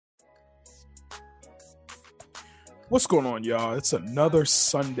What's going on, y'all? It's another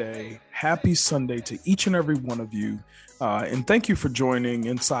Sunday. Happy Sunday to each and every one of you. And thank you for joining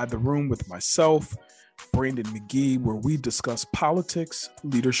Inside the Room with myself, Brandon McGee, where we discuss politics,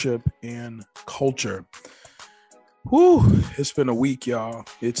 leadership, and culture. Whew, it's been a week, y'all.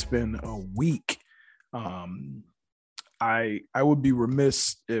 It's been a week. Um, I would be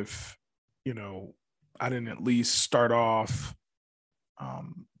remiss if, you know, I didn't at least start off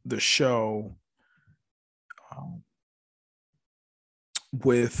the show um,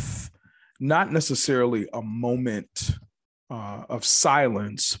 with not necessarily a moment of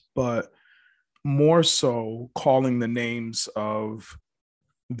silence, but more so calling the names of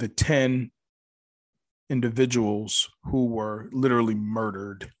the 10 individuals who were literally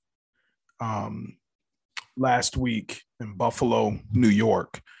murdered um, last week in Buffalo, New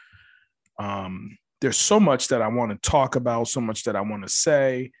York. There's so much that I want to talk about, so much that I want to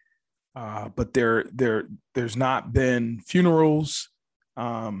say, but there's not been funerals.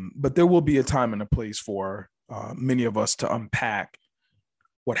 But there will be a time and a place for many of us to unpack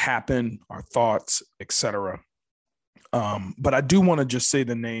what happened, our thoughts, etc. But I do want to just say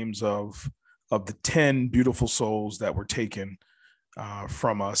the names of the 10 beautiful souls that were taken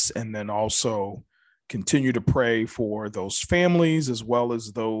from us, and then also continue to pray for those families as well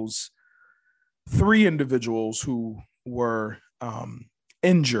as those three individuals who were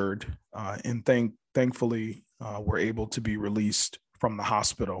injured and thankfully were able to be released from the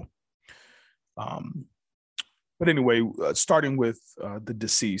hospital. Um, but anyway, starting with the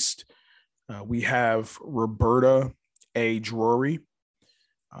deceased, we have Roberta A. Drury,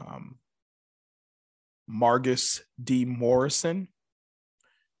 um, Margus D. Morrison,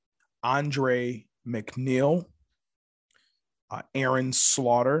 Andre McNeil, Aaron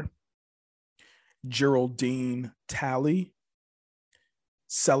Slaughter, Geraldine Talley,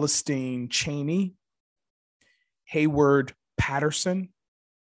 Celestine Cheney, Hayward Patterson,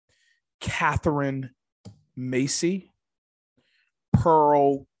 Catherine Macy,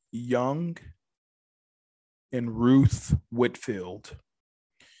 Pearl Young, and Ruth Whitfield.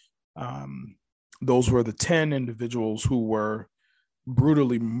 Those were the 10 individuals who were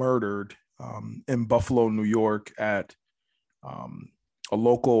brutally murdered in Buffalo, New York at a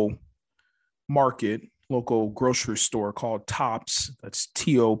local market, local grocery store called Tops. That's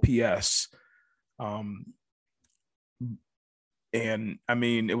TOPS. And I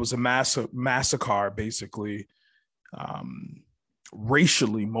mean, it was a massacre, basically,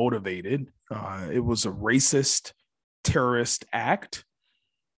 racially motivated. It was a racist terrorist act.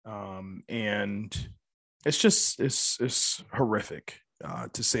 And it's horrific,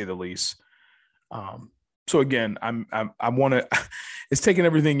 to say the least. So again, I want to, it's taking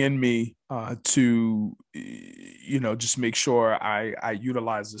everything in me to, just make sure I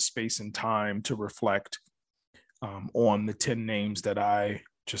utilize the space and time to reflect on the 10 names that I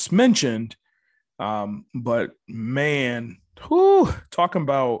just mentioned. But man, talk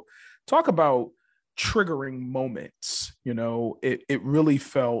about triggering moments. It really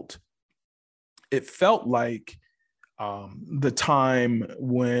felt like the time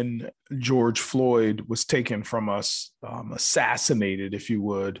when George Floyd was taken from us, assassinated, if you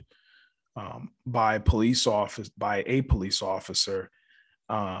would, by a police officer.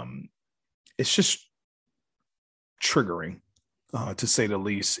 It's just triggering, to say the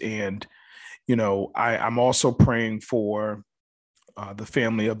least. And I'm also praying for the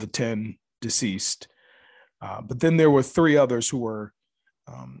family of the 10 deceased. But then there were three others who were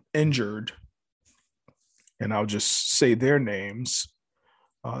injured, and I'll just say their names: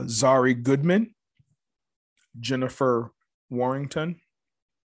 Zari Goodman, Jennifer Warrington,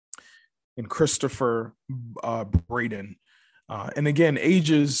 and Christopher Braden. And again,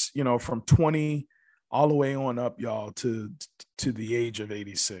 ages, from 20 all the way on up, y'all, to the age of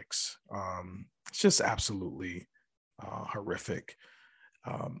 86. It's just absolutely horrific.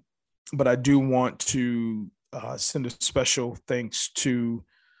 But I do want to send a special thanks to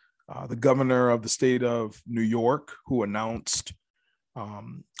the governor of the state of New York, who announced a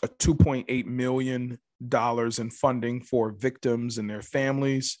 $2.8 million in funding for victims and their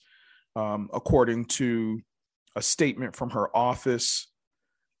families, according to a statement from her office.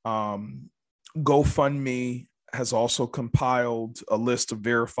 GoFundMe has also compiled a list of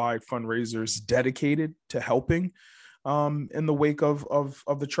verified fundraisers dedicated to helping in the wake of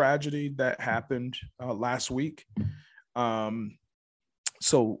the tragedy that happened last week.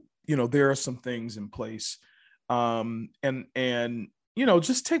 So, there are some things in place. And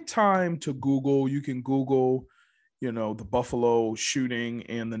just take time to Google. You can Google, the Buffalo shooting,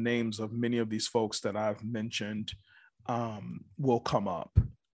 and the names of many of these folks that I've mentioned will come up.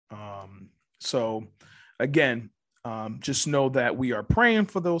 So again, Just know that we are praying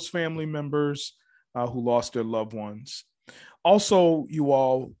for those family members who lost their loved ones. Also, you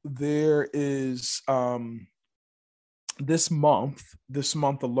all, there is this month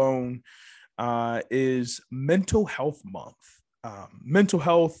alone is Mental Health Month. Mental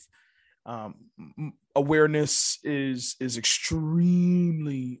health awareness is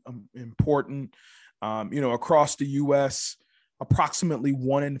extremely important. Across the U.S., approximately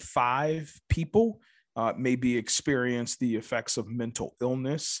 1 in 5 people maybe experience the effects of mental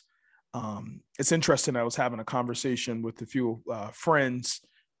illness. It's interesting. I was having a conversation with a few friends,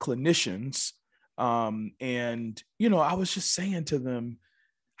 clinicians, and I was just saying to them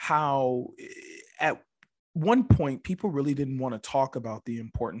how at one point people really didn't want to talk about the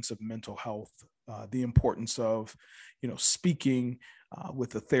importance of mental health, the importance of speaking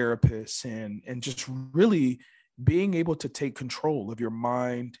with a therapist, and just really being able to take control of your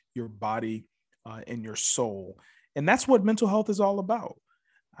mind, your body, and your soul. And that's what mental health is all about.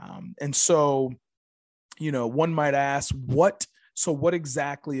 And so, one might ask, what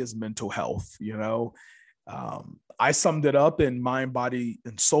exactly is mental health? I summed it up in mind, body,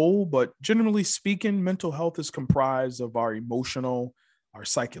 and soul, but generally speaking, mental health is comprised of our emotional, our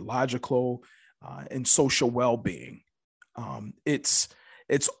psychological, and social well-being. It's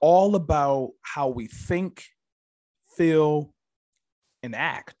all about how we think, feel, and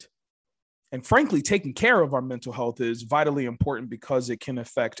act. And frankly, taking care of our mental health is vitally important because it can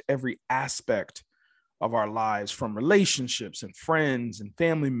affect every aspect of our lives, from relationships and friends and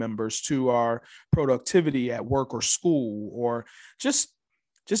family members to our productivity at work or school, or just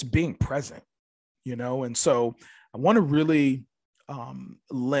being present, And so I want to really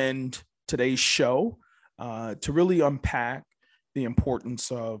lend today's show to really unpack the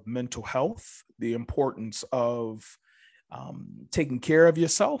importance of mental health, the importance of taking care of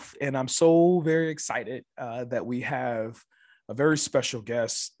yourself. And I'm so very excited that we have a very special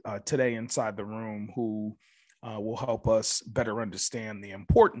guest today inside the room who will help us better understand the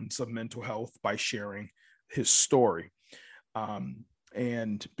importance of mental health by sharing his story.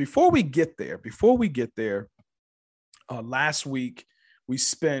 And before we get there, last week we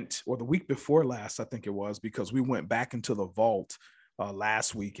spent, or the week before last, I think it was, because we went back into the vault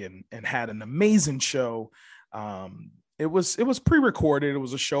last week and had an amazing show. It was pre-recorded. It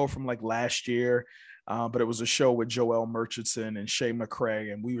was a show from like last year, but it was a show with Joel Murchison and Shay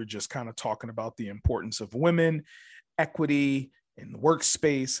McCrae, and we were just kind of talking about the importance of women, equity in the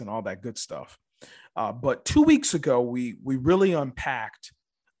workspace, and all that good stuff. But 2 weeks ago, we really unpacked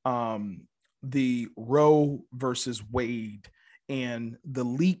the Roe versus Wade and the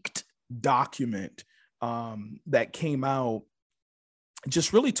leaked document that came out,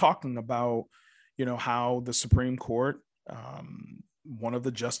 just really talking about how the Supreme Court, one of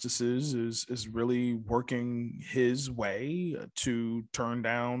the justices is really working his way to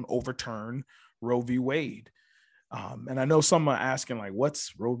overturn Roe v. Wade. And I know some are asking, like,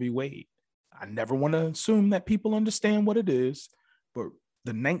 what's Roe v. Wade? I never want to assume that people understand what it is, but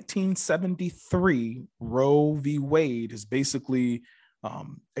the 1973 Roe v. Wade is basically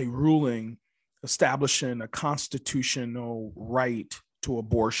a ruling establishing a constitutional right to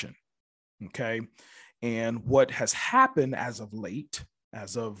abortion. Okay. And what has happened as of late,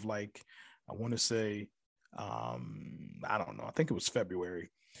 as of like, I want to say, I don't know, I think it was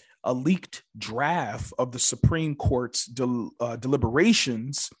February, a leaked draft of the Supreme Court's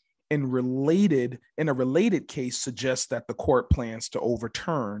deliberations in a related case suggests that the court plans to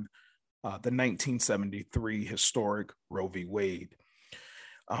overturn the 1973 historic Roe v. Wade.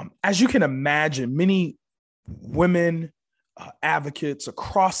 As you can imagine, many women advocates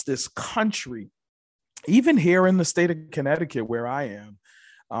across this country, even here in the state of Connecticut where I am,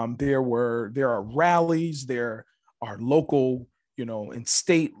 there are rallies, there are local, and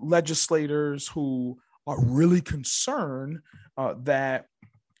state legislators who are really concerned that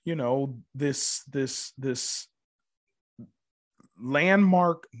this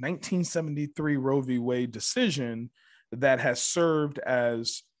landmark 1973 Roe v. Wade decision that has served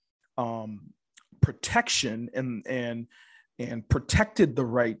as protection and protected the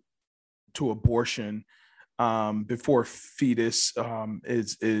right to abortion before fetus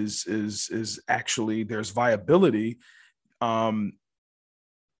is actually, there's viability,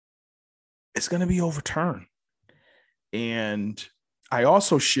 it's going to be overturned. And I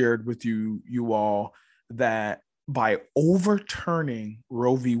also shared with you all that by overturning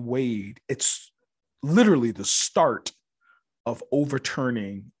Roe v. Wade, it's literally the start of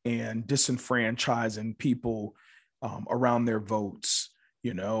overturning and disenfranchising people around their votes,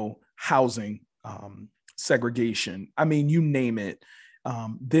 housing, segregation. I mean, you name it.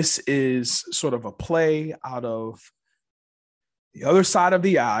 This is sort of a play out of The other side of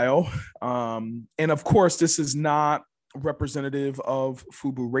the aisle, and of course, this is not representative of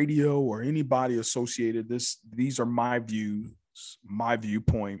FUBU Radio or anybody associated. These are my views, my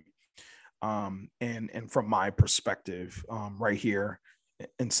viewpoint, and from my perspective, right here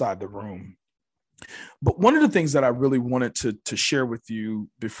inside the room. But one of the things that I really wanted to share with you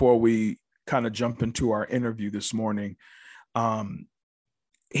before we kind of jump into our interview this morning, I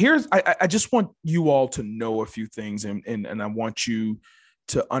just want you all to know a few things, and I want you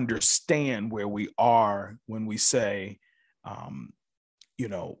to understand where we are when we say,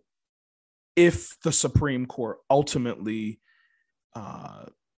 if the Supreme Court ultimately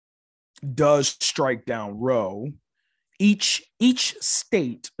does strike down Roe, each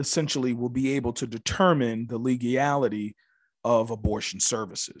state essentially will be able to determine the legality of abortion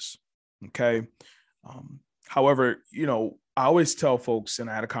services. Okay. However, I always tell folks, and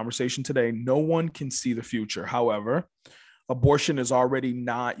I had a conversation today, no one can see the future. However, abortion is already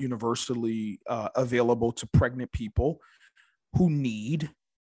not universally available to pregnant people who need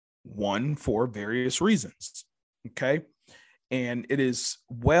one for various reasons. Okay. And it's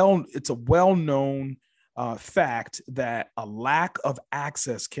a well-known fact that a lack of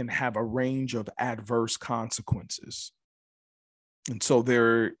access can have a range of adverse consequences. And so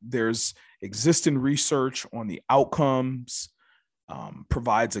there's existing research on the outcomes,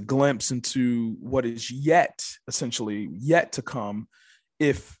 provides a glimpse into what is yet to come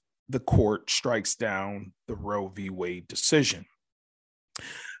if the court strikes down the Roe v. Wade decision.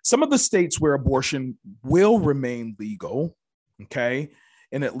 Some of the states where abortion will remain legal, okay,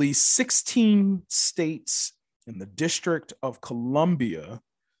 in at least 16 states in the District of Columbia,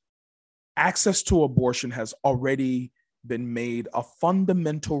 access to abortion has already been made a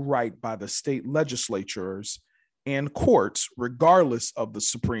fundamental right by the state legislatures and courts, regardless of the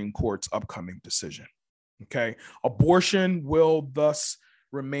Supreme Court's upcoming decision. Okay. Abortion will thus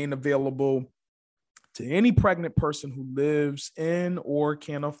remain available to any pregnant person who lives in or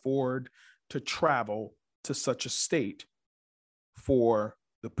can afford to travel to such a state for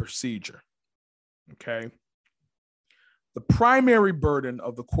the procedure. Okay. The primary burden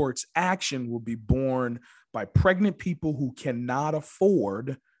of the court's action will be borne by pregnant people who cannot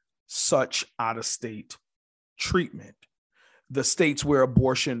afford such out-of-state treatment. The states where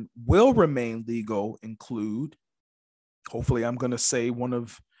abortion will remain legal include, hopefully I'm going to say one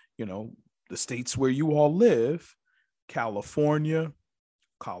of, the states where you all live: California,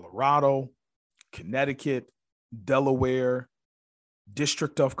 Colorado, Connecticut, Delaware,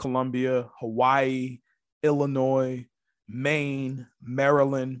 District of Columbia, Hawaii, Illinois, Maine,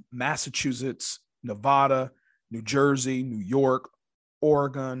 Maryland, Massachusetts, Nevada, New Jersey, New York,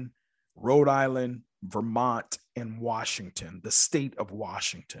 Oregon, Rhode Island, Vermont, and Washington, the state of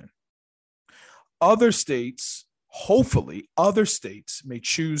Washington. Other states, hopefully, may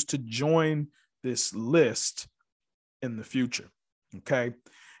choose to join this list in the future. Okay.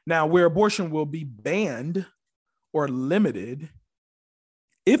 Now, where abortion will be banned or limited,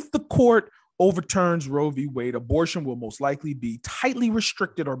 if the court overturns Roe v. Wade, abortion will most likely be tightly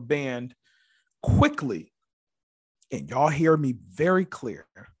restricted or banned quickly. And y'all hear me very clearly.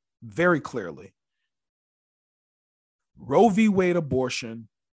 Roe v. Wade abortion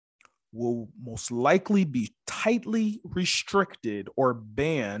will most likely be tightly restricted or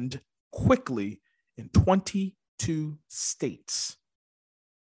banned quickly in 22 states.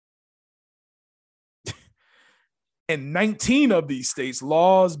 In 19 of these states,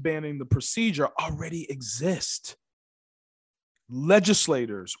 laws banning the procedure already exist.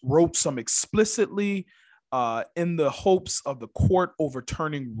 Legislators wrote some explicitly in the hopes of the court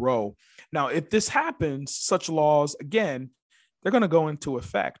overturning Roe. Now, if this happens, such laws, again, they're going to go into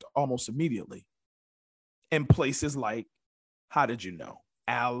effect almost immediately in places like, how did you know?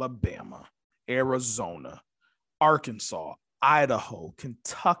 Alabama, Arizona, Arkansas, Idaho,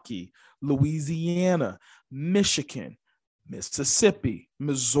 Kentucky, Louisiana, Michigan, Mississippi,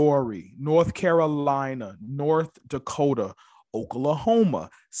 Missouri, North Carolina, North Dakota, Oklahoma,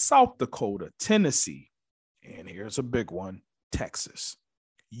 South Dakota, Tennessee, and here's a big one, Texas,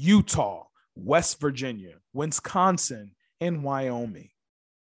 Utah, West Virginia, Wisconsin, and Wyoming.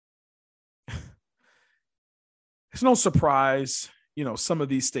 It's no surprise, some of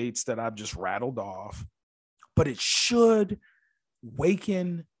these states that I've just rattled off, but it should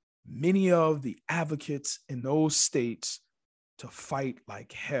waken many of the advocates in those states to fight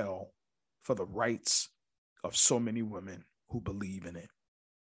like hell for the rights of so many women who believe in it.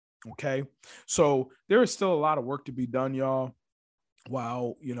 Okay. So there is still a lot of work to be done, y'all.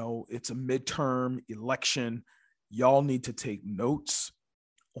 While, it's a midterm election, y'all need to take notes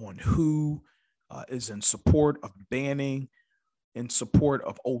on who is in support of banning in support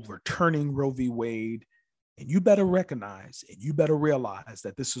of overturning Roe v. Wade. And you better recognize and you better realize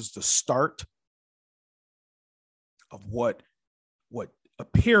that this is the start of what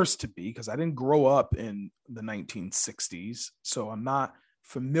appears to be, because I didn't grow up in the 1960s, so I'm not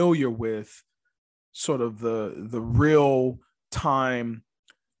familiar with sort of the real time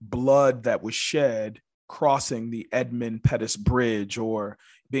blood that was shed crossing the Edmund Pettus Bridge or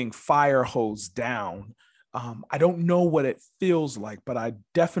being fire hosed down. I don't know what it feels like, but I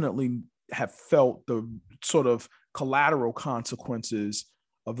definitely have felt the sort of collateral consequences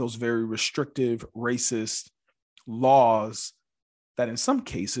of those very restrictive, racist laws that in some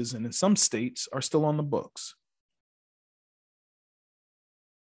cases and in some states are still on the books.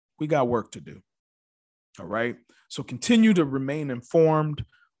 We got work to do. All right. So continue to remain informed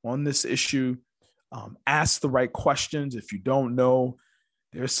on this issue. Ask the right questions. If you don't know,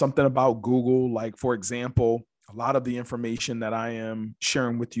 there's something about Google, like, for example, a lot of the information that I am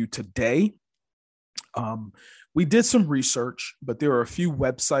sharing with you today. We did some research, but there are a few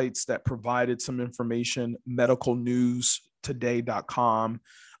websites that provided some information. Medicalnewstoday.com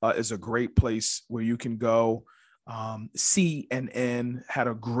is a great place where you can go. CNN had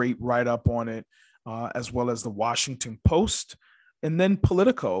a great write-up on it, as well as the Washington Post. And then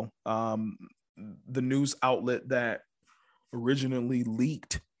Politico, the news outlet that originally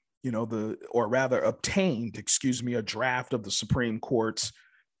leaked, obtained, a draft of the Supreme Court's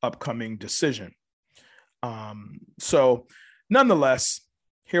upcoming decision. So nonetheless,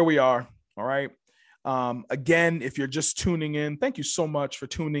 here we are. All right. Again, if you're just tuning in, thank you so much for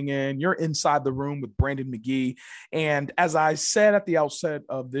tuning in. You're inside the room with Brandon McGee. And as I said at the outset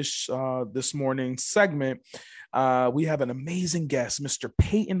of this morning's segment, we have an amazing guest, Mr.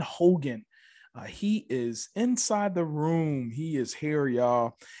 Peyton Hogan. He is inside the room. He is here,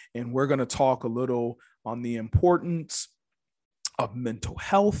 y'all. And we're going to talk a little on the importance of mental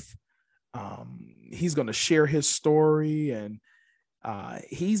health. He's going to share his story, and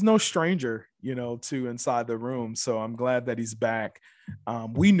he's no stranger, to Inside the Room. So I'm glad that he's back.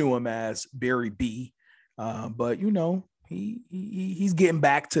 We knew him as Barry B, but he's getting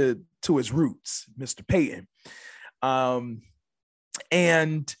back to his roots, Mr. Peyton.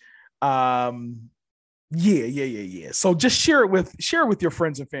 Yeah. So just share it with your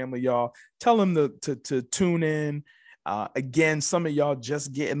friends and family, y'all. Tell them to tune in. Again, some of y'all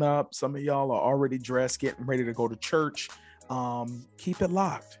just getting up. Some of y'all are already dressed, getting ready to go to church. Keep it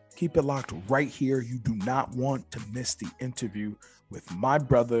locked. Keep it locked right here. You do not want to miss the interview with my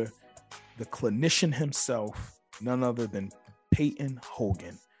brother, the clinician himself, none other than Peyton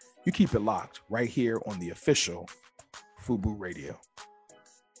Hogan. You keep it locked right here on the official FUBU Radio.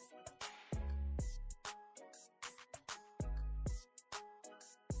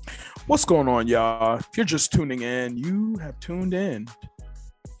 What's going on, y'all? If you're just tuning in, you have tuned in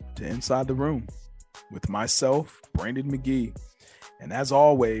to Inside the Room with myself, Brandon McGee. And as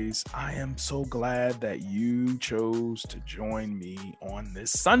always, I am so glad that you chose to join me on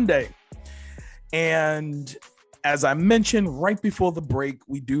this Sunday. And as I mentioned right before the break,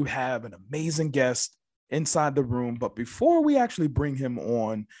 we do have an amazing guest inside the room. But before we actually bring him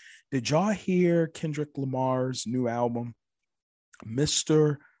on, did y'all hear Kendrick Lamar's new album,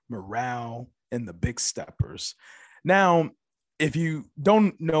 Mr. Morale and the Big Steppers? Now, if you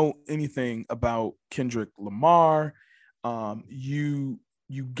don't know anything about Kendrick Lamar, you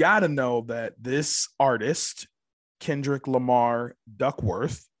got to know that this artist, Kendrick Lamar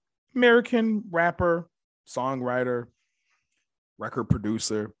Duckworth, American rapper, songwriter, record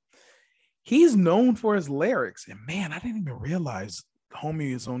producer, he's known for his lyrics. And man, I didn't even realize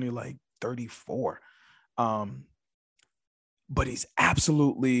homie is only like 34. But he's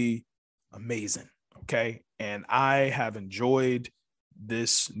absolutely amazing. Okay. And I have enjoyed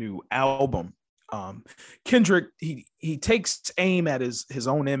this new album. Kendrick, he takes aim at his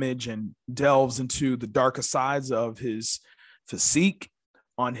own image and delves into the darker sides of his physique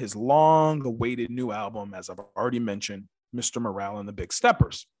on his long-awaited new album, as I've already mentioned, Mr. Morale and the Big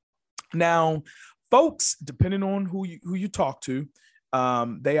Steppers. Now, folks, depending on who you talk to,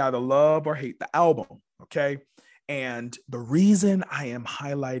 they either love or hate the album, okay? And the reason I am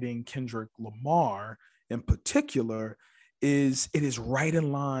highlighting Kendrick Lamar in particular is it is right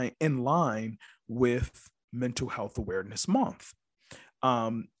in line with Mental Health Awareness Month.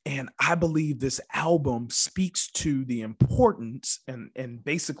 And I believe this album speaks to the importance, and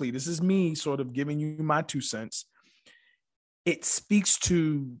basically this is me sort of giving you my 2 cents. It speaks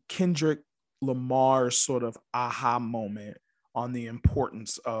to Kendrick Lamar's sort of aha moment on the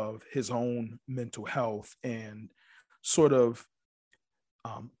importance of his own mental health and sort of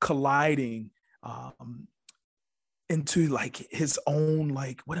colliding into like his own,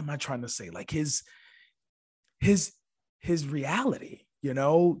 like, what am I trying to say? Like his reality, you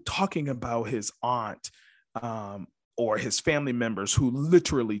know, talking about his aunt, or his family members who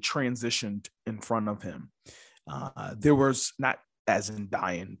literally transitioned in front of him. There was, not as in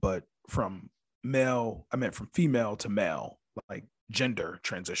dying, but from female to male, like gender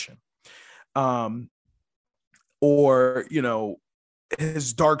transition. Or, you know,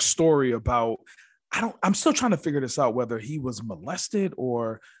 his dark story about, I'm still trying to figure this out, whether he was molested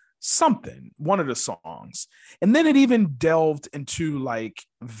or something, one of the songs. And then it even delved into like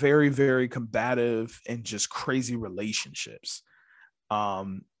very, very combative and just crazy relationships.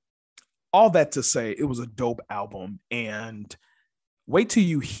 All that to say, it was a dope album. And wait till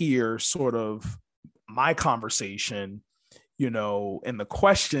you hear sort of my conversation, you know, and the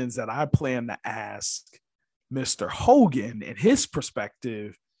questions that I plan to ask Mr. Hogan and his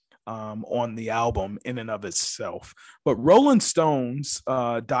perspective on the album in and of itself. But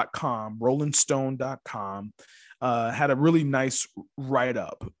rollingstone.com had a really nice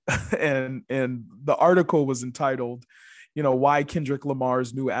write-up. and the article was entitled, you know, why Kendrick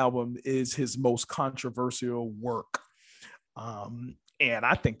Lamar's new album is his most controversial work. And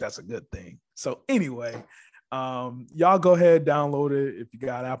I think that's a good thing. So anyway, y'all go ahead, download it. If you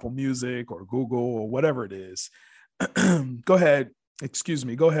got Apple Music or Google or whatever it is, go ahead and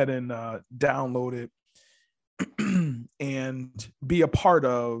download it and be a part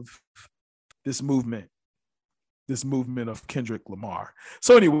of this movement of Kendrick Lamar.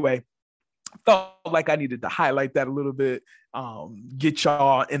 So anyway, felt like I needed to highlight that a little bit, get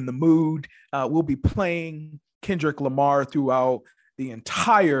y'all in the mood. We'll be playing Kendrick Lamar throughout the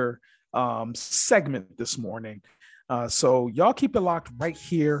entire segment this morning. So y'all keep it locked right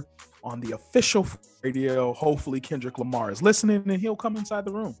here on the official radio. Hopefully Kendrick Lamar is listening and he'll come inside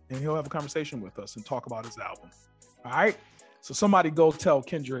the room and he'll have a conversation with us and talk about his album. All right. So somebody go tell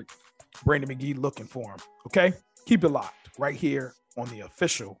Kendrick Brandon McGee looking for him. Okay. Keep it locked right here on the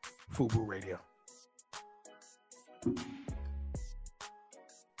official FUBU Radio.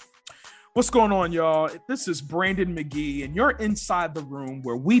 What's going on, y'all? This is Brandon McGee, and you're inside the room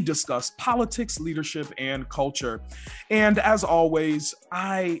where we discuss politics, leadership, and culture. And as always,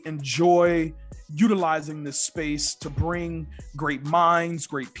 I enjoy utilizing this space to bring great minds,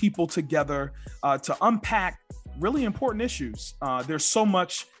 great people together to unpack really important issues. There's so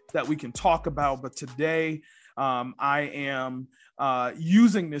much that we can talk about, but today I am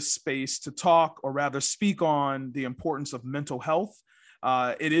using this space to talk, or rather speak on, the importance of mental health.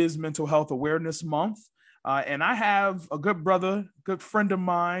 It is Mental Health Awareness Month. And I have a good brother, good friend of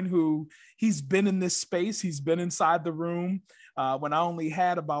mine, who he's been in this space. He's been inside the room when I only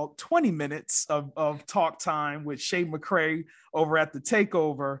had about 20 minutes of talk time with Shay McCray over at the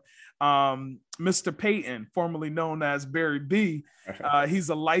Takeover. Mr. Peyton, formerly known as Barry B. He's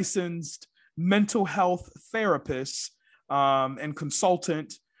a licensed mental health therapist and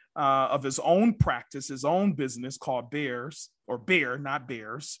consultant of his own practice, his own business called Bears, or Bear, not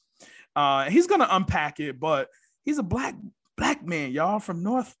Bears. He's going to unpack it, but he's a black man, y'all, from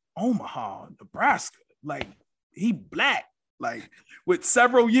North Omaha, Nebraska. Like, he black, like, with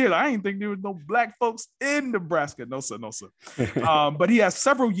several years. I didn't think there was no black folks in Nebraska. No, sir. But he has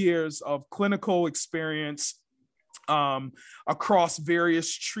several years of clinical experience across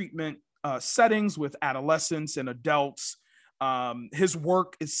various treatment settings with adolescents and adults. His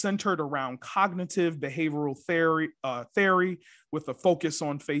work is centered around cognitive behavioral theory with a focus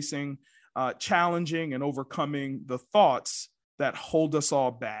on facing, challenging, and overcoming the thoughts that hold us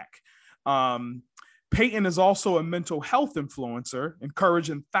all back. Peyton is also a mental health influencer,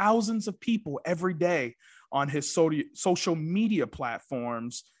 encouraging thousands of people every day on his social media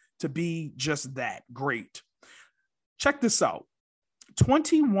platforms to be just that, great. Check this out.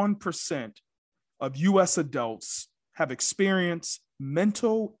 21% of U.S. adults have experienced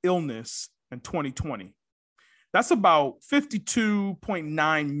mental illness in 2020. That's about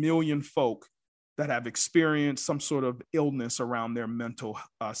 52.9 million folk that have experienced some sort of illness around their mental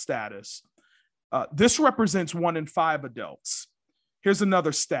status. This represents 1 in 5 adults. Here's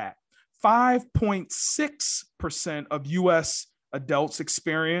another stat. 5.6% of U.S. adults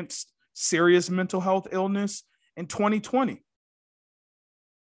experienced serious mental health illness in 2020.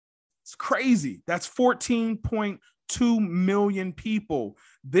 It's crazy. That's 14.2 million people.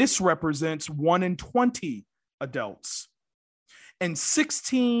 This represents 1 in 20 adults. And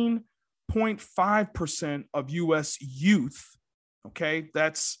 16.5% of U.S. youth, okay,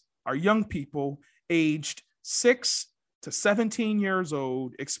 that's our young people aged 6 to 17 years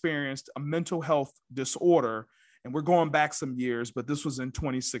old, experienced a mental health disorder And we're going back some years, but this was in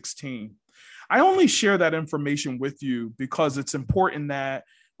 2016. I only share that information with you because it's important that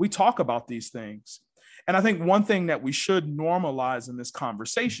we talk about these things. And I think one thing that we should normalize in this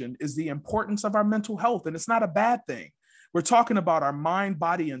conversation is the importance of our mental health. And it's not a bad thing. We're talking about our mind,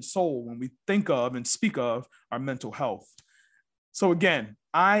 body, and soul when we think of and speak of our mental health. So again,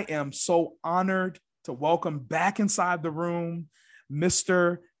 I am so honored to welcome back inside the room,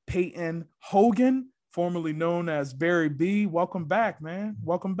 Mr. Peyton Hogan, formerly known as Barry B. Welcome back, man.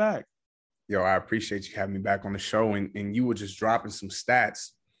 Welcome back. Yo, I appreciate you having me back on the show, and you were just dropping some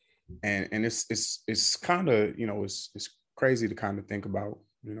stats, and it's kind of, you know, it's crazy to kind of think about,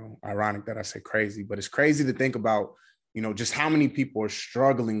 you know, ironic that I say crazy, but it's crazy to think about, you know, just how many people are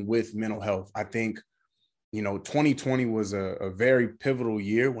struggling with mental health. I think, you know, 2020 was a very pivotal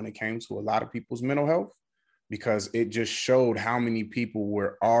year when it came to a lot of people's mental health, because it just showed how many people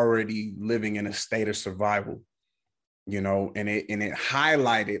were already living in a state of survival, you know, and it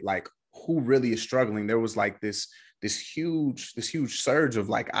highlighted like who really is struggling. There was like this huge surge of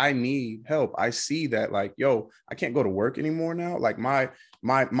like, I need help. I see that, like, yo, I can't go to work anymore now. Like my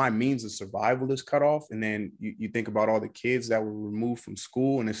means of survival is cut off. And then you think about all the kids that were removed from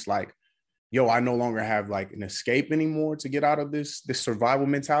school, and it's like, yo, I no longer have like an escape anymore to get out of this survival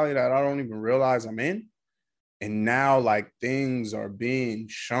mentality that I don't even realize I'm in. And now like things are being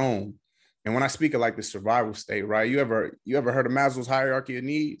shown. And when I speak of like the survival state, right? You ever heard of Maslow's hierarchy of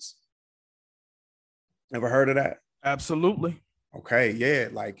needs? Ever heard of that? Absolutely. Okay, yeah.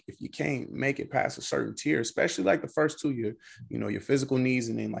 Like if you can't make it past a certain tier, especially like the first two, your physical needs,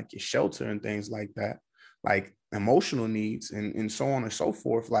 and then like your shelter and things like that, like emotional needs and so on and so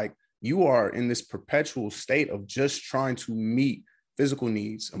forth, like you are in this perpetual state of just trying to meet physical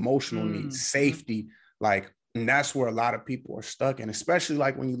needs, emotional needs, safety, like, and that's where a lot of people are stuck. And especially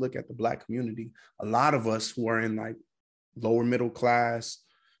like when you look at the Black community, a lot of us who are in like lower middle class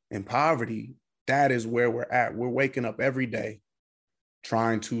and poverty, that is where we're at. We're waking up every day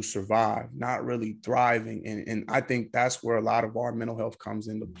trying to survive, not really thriving. And I think that's where a lot of our mental health comes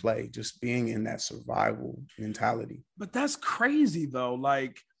into play, just being in that survival mentality. But that's crazy though.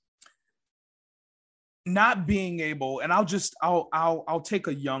 Like not being able, and I'll take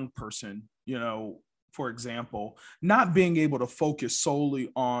a young person, you know, for example, not being able to focus solely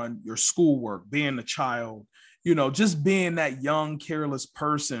on your schoolwork, being a child, you know, just being that young, careless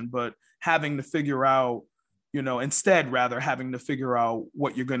person, but having to figure out, you know, instead, rather having to figure out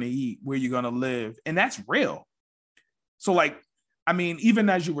what you're going to eat, where you're going to live. And that's real. So, like, I mean, even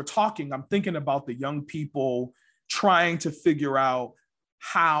as you were talking, I'm thinking about the young people trying to figure out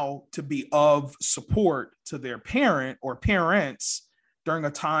how to be of support to their parent or parents during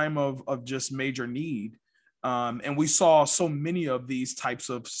a time of just major need. And we saw so many of these types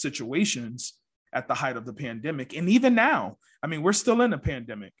of situations at the height of the pandemic. And even now, I mean, we're still in a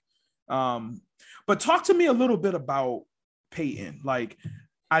pandemic. But talk to me a little bit about Peyton. Like,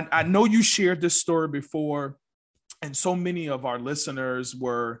 I know you shared this story before, and so many of our listeners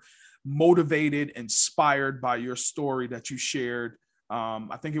were motivated, inspired by your story that you shared.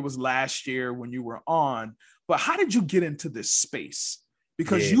 I think it was last year when you were on. But how did you get into this space?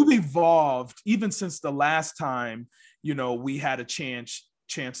 Because you've evolved even since the last time, you know, we had a chance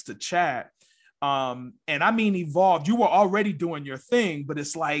to chat. And I mean, evolved. You were already doing your thing, but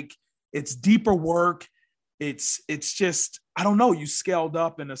it's like, it's deeper work. It's just, I don't know, you scaled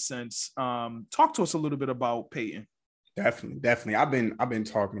up in a sense. Talk to us a little bit about Peyton. Definitely. I've been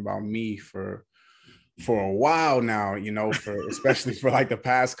talking about me for a while now, you know, especially for like the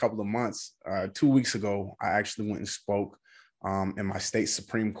past couple of months. 2 weeks ago, I actually went and spoke in my state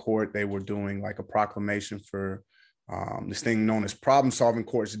Supreme Court. They were doing like a proclamation for this thing known as Problem Solving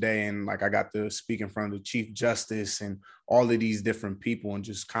Courts Day. And like, I got to speak in front of the Chief Justice and all of these different people and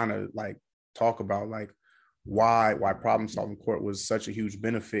just kind of like talk about like why Problem Solving Court was such a huge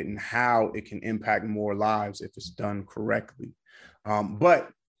benefit and how it can impact more lives if it's done correctly.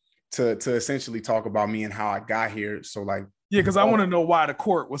 But to essentially talk about me and how I got here. So like, yeah, because I want to know why the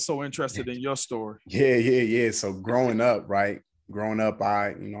court was so interested in your story. Yeah. So growing up, I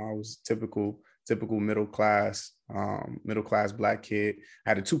was typical middle class Black kid. I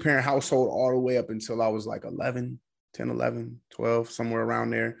had a 2-parent household all the way up until I was like 11, 12, somewhere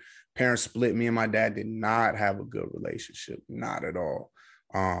around there. Parents split. Me and my dad did not have a good relationship, not at all.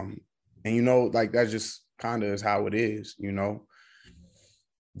 And, you know, like that just kind of is how it is, you know.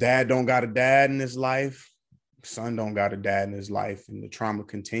 Dad don't got a dad in his life. Son don't got a dad in his life, and the trauma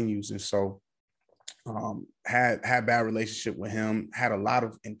continues. And so had bad relationship with him, had a lot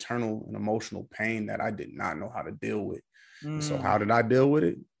of internal and emotional pain that I did not know how to deal with. So how did I deal with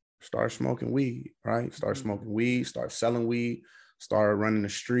it? start smoking weed, right? Start smoking weed, start selling weed, started running the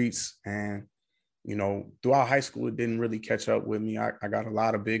streets. And, you know, throughout high school, it didn't really catch up with me. I got a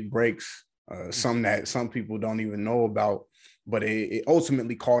lot of big breaks, some that some people don't even know about, but it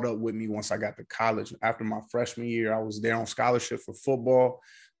ultimately caught up with me once I got to college. After my freshman year, I was there on scholarship for football,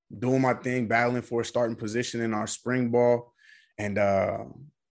 doing my thing, battling for a starting position in our spring ball. And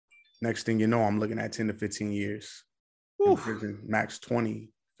next thing you know, I'm looking at 10 to 15 years in prison, max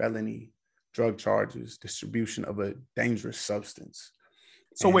 20, felony, drug charges, distribution of a dangerous substance.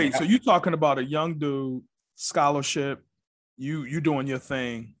 So wait, so you talking about a young dude, scholarship, you doing your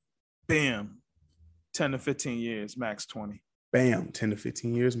thing, bam, 10 to 15 years, max 20. Bam, 10 to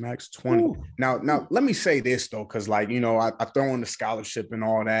 15 years, max 20. Ooh. Now, let me say this, though, because, like, you know, I throw in the scholarship and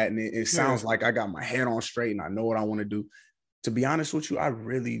all that, and it sounds like I got my head on straight and I know what I want to do. To be honest with you,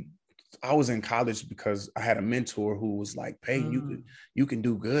 I was in college because I had a mentor who was like, hey, you can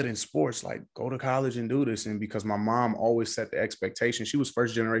do good in sports, like go to college and do this. And because my mom always set the expectation, she was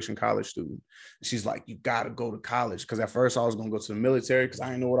first generation college student. She's like, you got to go to college. Because at first I was going to go to the military because I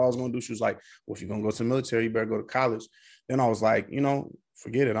didn't know what I was going to do. She was like, well, if you're going to go to the military, you better go to college. Then I was like, you know,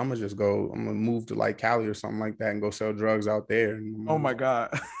 forget it. I'm going to move to like Cali or something like that and go sell drugs out there. And, oh my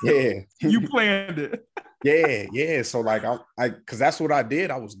God. Yeah. You planned it. Yeah. So like because that's what I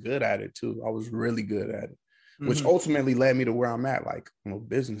did. I was good at it too. I was really good at it, which ultimately led me to where I'm at. Like I'm a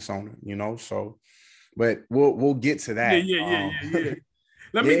business owner, you know. So, but we'll get to that. Yeah.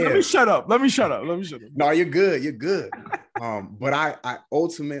 Let me shut up. No, you're good. But I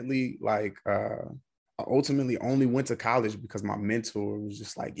ultimately I ultimately only went to college because my mentor was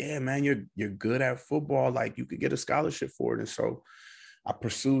just like, yeah, man, you're good at football. Like you could get a scholarship for it. And so I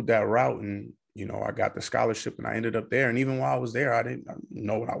pursued that route and, you know, I got the scholarship and I ended up there. And even while I was there, I didn't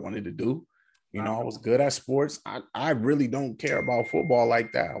know what I wanted to do. You know, I was good at sports. I really don't care about football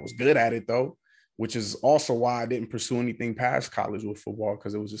like that. I was good at it though, which is also why I didn't pursue anything past college with football,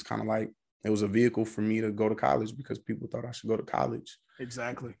 because it was just kind of like, it was a vehicle for me to go to college because people thought I should go to college.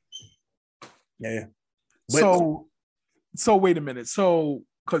 Exactly. Yeah. But, so wait a minute. So,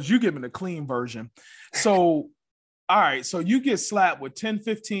 because you're giving a clean version. So, all right. So you get slapped with 10,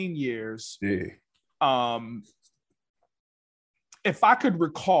 15 years. Yeah. If I could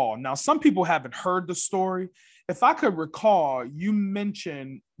recall, now some people haven't heard the story. If I could recall, you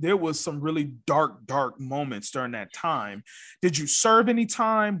mentioned there was some really dark moments during that time. Did you serve any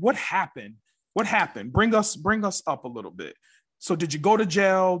time? What happened? Bring us up a little bit. So did you go to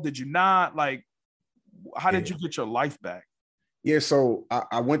jail? Did you not? Like, how did you get your life back? Yeah, so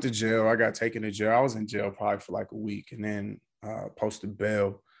I went to jail. I got taken to jail. I was in jail probably for like a week, and then posted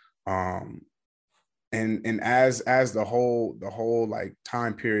bail. And as the whole like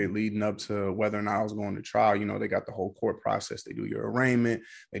time period leading up to whether or not I was going to trial, you know, they got the whole court process. They do your arraignment,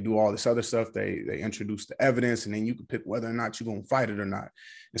 they do all this other stuff. They introduce the evidence, and then you can pick whether or not you're gonna fight it or not.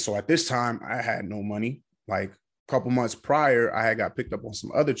 And so at this time, I had no money. Like a couple months prior, I had got picked up on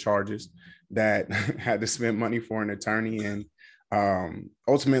some other charges that had to spend money for an attorney, and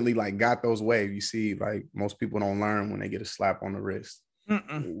ultimately like got those waived. You see, like most people don't learn when they get a slap on the wrist.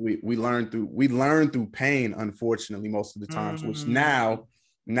 We learn through pain, unfortunately, most of the times, which now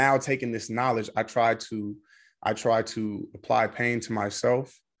taking this knowledge, I try to apply pain to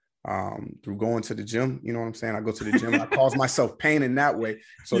myself through going to the gym. You know what I'm saying? I go to the gym, I cause myself pain in that way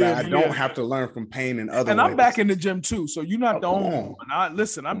so that I don't have to learn from pain in other ways. And I'm back in the gym too, so you're not the only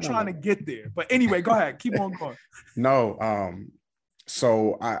one. I'm trying to get there. But anyway, go ahead. Keep on going. No,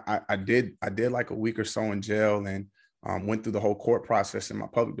 so I did like a week or so in jail, and went through the whole court process, and my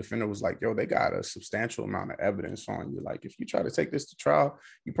public defender was like, yo, they got a substantial amount of evidence on you. Like, if you try to take this to trial,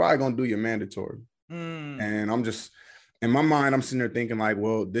 you're probably going to do your mandatory. And I'm just, in my mind, I'm sitting there thinking like,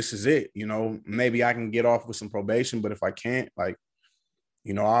 well, this is it. You know, maybe I can get off with some probation, but if I can't, like,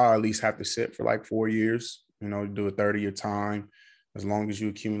 you know, I'll at least have to sit for like 4 years, you know, do a 30-year time, as long as you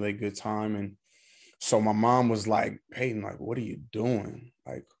accumulate good time. And so my mom was like, Peyton, like, what are you doing?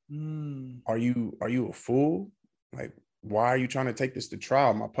 Like, are you a fool? Like, why are you trying to take this to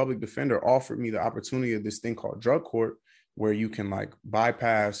trial? My public defender offered me the opportunity of this thing called drug court, where you can like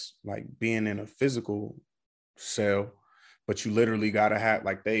bypass like being in a physical cell, but you literally got to have,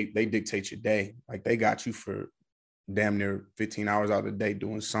 like, they dictate your day. Like, they got you for damn near 15 hours out of the day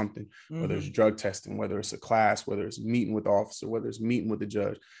doing something, whether it's drug testing, whether it's a class, whether it's meeting with the officer, whether it's meeting with the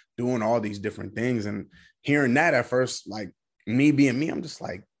judge, doing all these different things. And hearing that at first, like, me being me, I'm just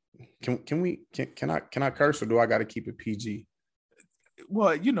like, can I curse, or do I got to keep it PG?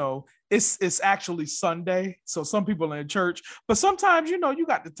 well, it's actually Sunday. So some people are in church, but sometimes, you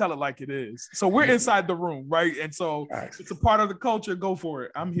got to tell it like it is. So we're inside the room, right? And so it's a part of the culture. Go for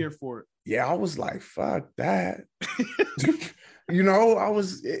it. I'm here for it. Yeah, I was like, fuck that. I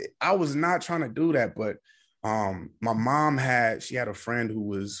was not trying to do that, but my mom had a friend who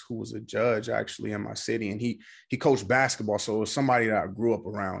was a judge actually in my city, and he coached basketball, so it was somebody that I grew up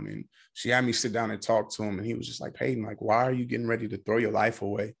around, and she had me sit down and talk to him, and he was just like, Peyton, like, why are you getting ready to throw your life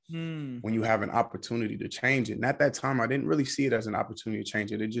away when you have an opportunity to change it? And at that time, I didn't really see it as an opportunity to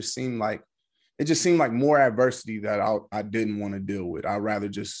change it. It just seemed like more adversity that I didn't want to deal with. I'd rather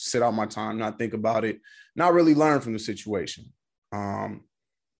just sit out my time, not think about it, not really learn from the situation.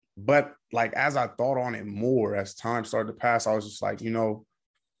 But like, as I thought on it more, as time started to pass, I was just like,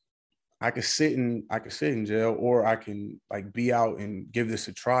 I could sit in jail, or I can like be out and give this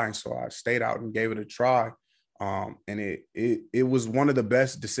a try. And so I stayed out and gave it a try. And it was one of the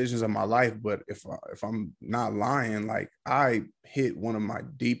best decisions of my life. But if I'm not lying, like, I hit one of my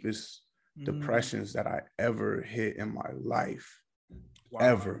deepest depressions that I ever hit in my life. Wow.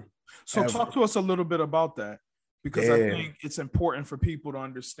 Ever. So talk to us a little bit about that, because I think it's important for people to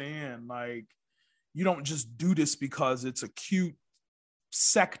understand, like, you don't just do this because it's a cute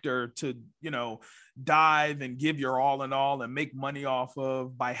sector to, dive and give your all in all and make money off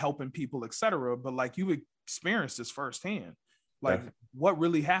of by helping people, etc. But like, you experienced this firsthand. Like, definitely. What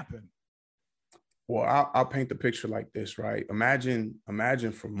really happened? Well, I'll paint the picture like this, right? Imagine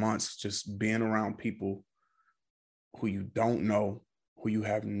for months just being around people who you don't know, who you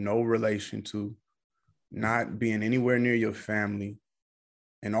have no relation to, not being anywhere near your family,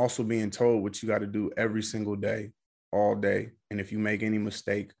 and also being told what you got to do every single day, all day. And if you make any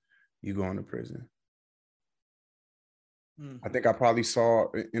mistake, you go into prison. I think I probably saw,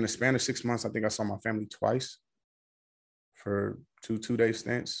 in a span of 6 months, I think I saw my family twice for two-day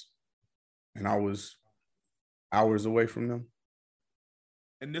stints. And I was hours away from them.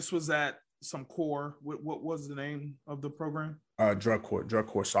 And this was at some core. What was the name of the program? Drug court.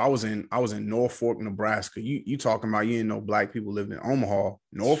 So I was in Norfolk, Nebraska. You talking about, you didn't know black people lived in Omaha,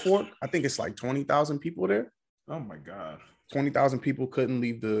 Norfolk? I think it's like 20,000 people there. Oh my God. 20,000 people couldn't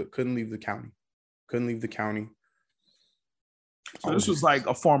leave the county. So this was like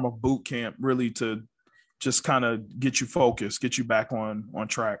a form of boot camp, really, to just kind of get you focused, get you back on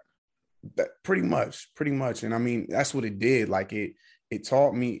track. That pretty much. And I mean, that's what it did. Like, it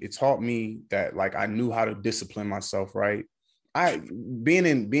taught me that, like, I knew how to discipline myself, right? Being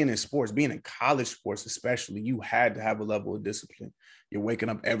in sports, being in college sports especially, you had to have a level of discipline. You're waking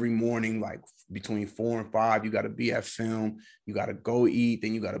up every morning, like between 4 and 5, you got to be at film, you got to go eat,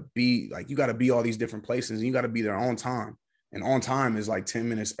 then you got to be all these different places, and you got to be there on time. And on time is like 10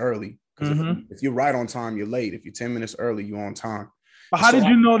 minutes early. Because if you're right on time, you're late. If you're 10 minutes early, you're on time. But how did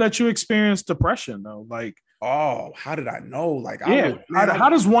you know that you experienced depression, though? Like, oh, how did I know? Like, how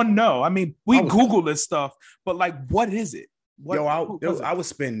does one know? I mean, Google this stuff, but like, what is it? I would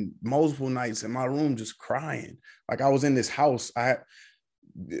spend multiple nights in my room just crying. Like, I was in this house. I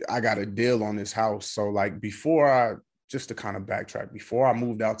got a deal on this house. So like, just to kind of backtrack, before I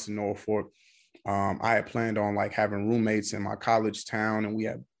moved out to Norfolk, I had planned on like having roommates in my college town, and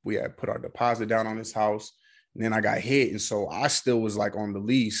we had put our deposit down on this house. And then I got hit, and so I still was like on the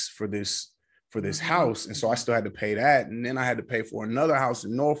lease for this house, and so I still had to pay that, and then I had to pay for another house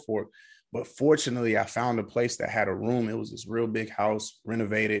in Norfolk. But fortunately, I found a place that had a room. It was this real big house,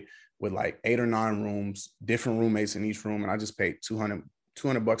 renovated, with like 8 or 9 rooms, different roommates in each room, and I just paid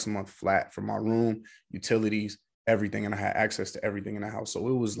 $200 a month flat for my room, utilities, everything, and I had access to everything in the house. So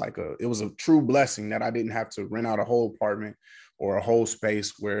it was a true blessing that I didn't have to rent out a whole apartment or a whole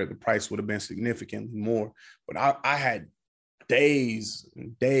space where the price would have been significantly more. But I had days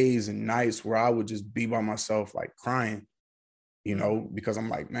and nights where I would just be by myself, like crying, because I'm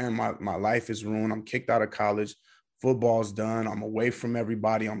like, man, my life is ruined. I'm kicked out of college. Football's done. I'm away from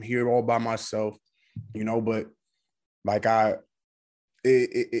everybody. I'm here all by myself, but like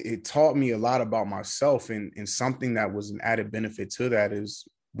it taught me a lot about myself, and something that was an added benefit to that is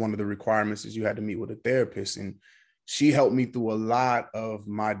one of the requirements is you had to meet with a therapist, and she helped me through a lot of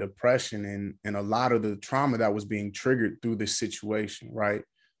my depression and a lot of the trauma that was being triggered through this situation, right?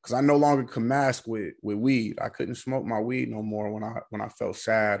 Because I no longer could mask with weed. I couldn't smoke my weed no more when I felt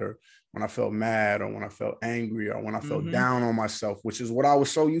sad, or when I felt mad, or when I felt angry, or when I felt down on myself, which is what I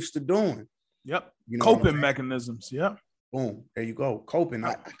was so used to doing. Yep. Coping mechanisms. Yep. Boom. There you go. Coping.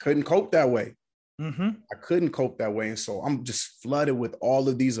 I couldn't cope that way. I couldn't cope that way. And so I'm just flooded with all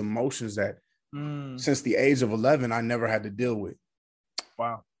of these emotions that since the age of 11, I never had to deal with.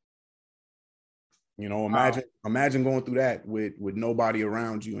 Wow. You know, Wow. imagine going through that with nobody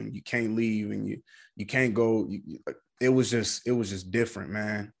around you, and you can't leave, and you can't go. It was just different,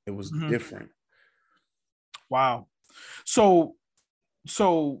 man. It was different. Wow. So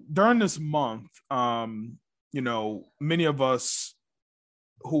during this month, many of us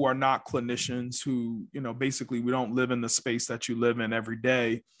who are not clinicians, who, basically we don't live in the space that you live in every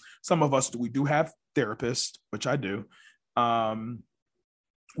day. Some of us, we do have therapists, which I do.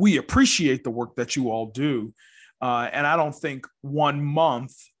 We appreciate the work that you all do. And I don't think 1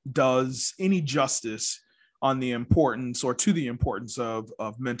 month does any justice on the importance or to the importance of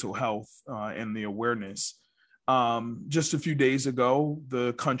mental health and the awareness. Just a few days ago,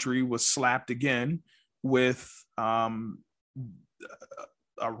 the country was slapped again with a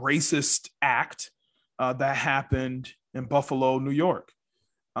racist act that happened in Buffalo, New York.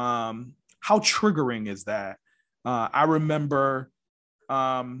 How triggering is that? I remember,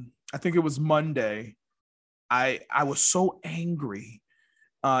 I think it was Monday. I was so angry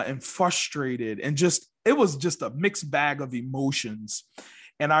and frustrated, and it was just a mixed bag of emotions.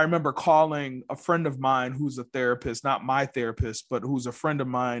 And I remember calling a friend of mine who's a therapist, not my therapist, but who's a friend of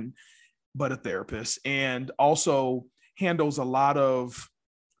mine, but a therapist, and also handles a lot of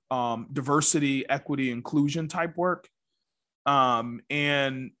diversity, equity, inclusion type work.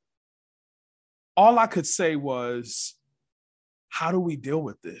 And all I could say was, how do we deal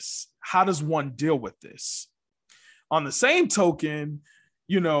with this? How does one deal with this? On the same token,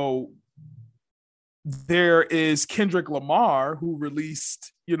 there is Kendrick Lamar, who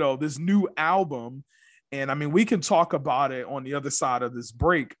released, this new album. And I mean, we can talk about it on the other side of this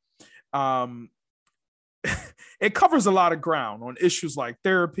break. It covers a lot of ground on issues like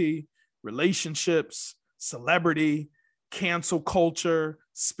therapy, relationships, celebrity, cancel culture,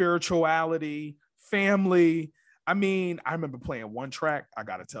 spirituality, family. I mean, I remember playing one track, I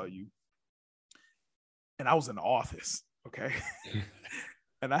got to tell you, and I was in the office, okay?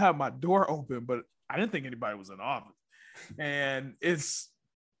 And I had my door open, but I didn't think anybody was in the office. And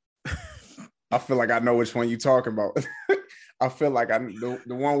I feel like I know which one you're talking about. I feel like the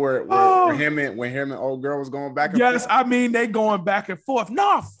one where him and old girl was going back and forth. Yes, I mean, they going back and forth.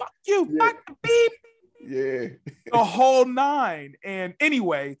 No, fuck you, fuck the beep. Yeah. The whole nine. And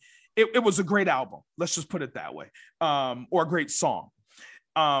anyway, it was a great album. Let's just put it that way. Or a great song.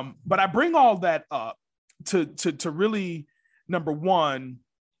 But I bring all that up to really, number one,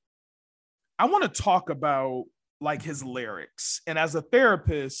 I want to talk about like his lyrics. And as a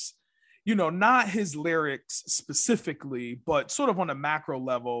therapist, not his lyrics specifically, but sort of on a macro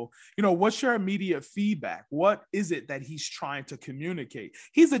level, what's your immediate feedback? What is it that he's trying to communicate?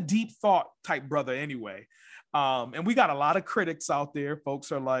 He's a deep thought type brother anyway. And we got a lot of critics out there.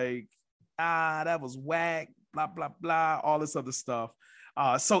 Folks are like, that was whack, blah, blah, blah, all this other stuff.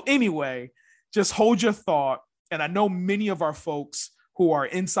 So anyway, just hold your thought. And I know many of our folks who are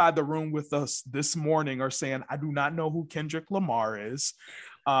inside the room with us this morning are saying, I do not know who Kendrick Lamar is.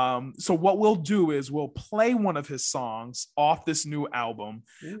 So what we'll do is we'll play one of his songs off this new album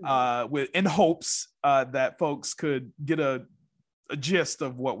in hopes that folks could get a gist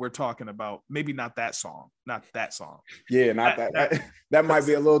of what we're talking about. Maybe not that song. Yeah, that might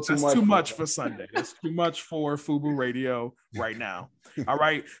be a little too much. Too much for Sunday. It's too much for FUBU Radio right now. All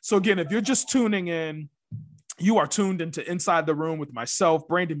right. So again, if you're just tuning in, you are tuned into Inside the Room with myself,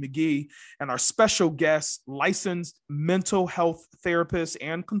 Brandon McGee, and our special guest, licensed mental health therapist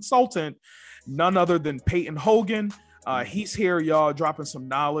and consultant, none other than Peyton Hogan. He's here, y'all, dropping some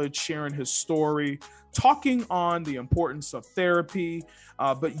knowledge, sharing his story, talking on the importance of therapy,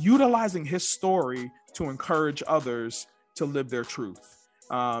 but utilizing his story to encourage others to live their truth.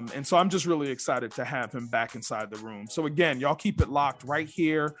 And so I'm just really excited to have him back inside the room. So again, y'all keep it locked right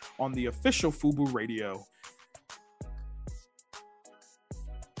here on the official FUBU Radio.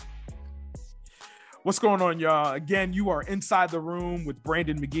 What's going on, y'all? Again, you are inside the room with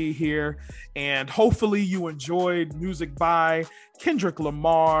Brandon McGee here, and hopefully you enjoyed music by Kendrick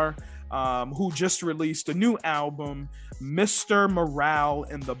Lamar, who just released a new album, Mr. Morale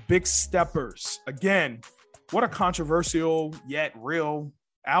and the Big Steppers. Again, what a controversial yet real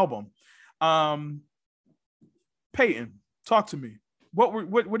album. Peyton, talk to me. What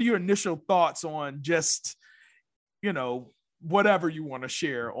are your initial thoughts on just, whatever you want to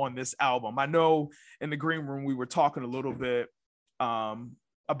share on this album? I know in the green room, we were talking a little bit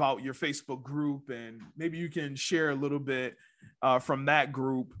about your Facebook group, and maybe you can share a little bit from that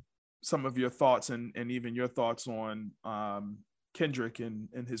group, some of your thoughts and even your thoughts on Kendrick and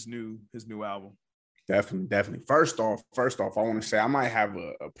his new album. Definitely. First off, I want to say I might have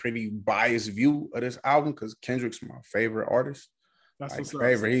a pretty biased view of this album because Kendrick's my favorite artist. That's Like what's up.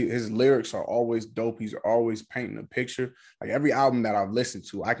 favorite. His lyrics are always dope. He's always painting a picture. Like every album that I've listened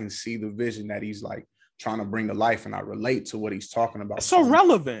to, I can see the vision that he's like trying to bring to life, and I relate to what he's talking about. It's so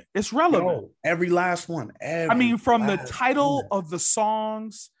relevant. It's relevant. Every last one. I mean, from the title of the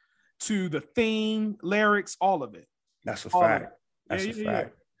songs to the theme, lyrics, all of it. That's a fact. That's a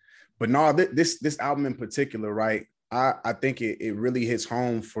fact. But no, this album in particular, right? I think it really hits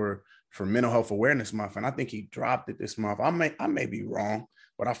home for Mental Health Awareness Month, and I think he dropped it this month. I may be wrong,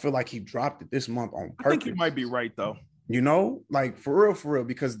 but I feel like he dropped it this month on purpose. I think you might be right though. You know, like for real,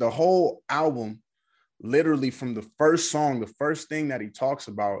 because the whole album, literally from the first song, the first thing that he talks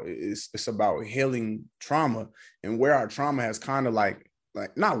about is it's about healing trauma and where our trauma has kind of like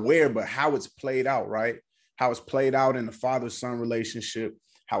not where, but how it's played out, right? How it's played out in the father-son relationship,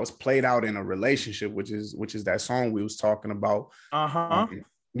 how it's played out in a relationship, which is that song we was talking about.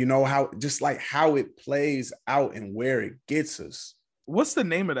 You know, how just like how it plays out and where it gets us. What's the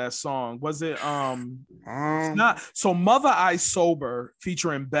name of that song? Was it it's not so Mother I Sober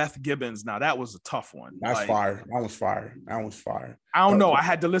featuring Beth Gibbons. Now that was a tough one. That's fire. That was fire. I don't know. I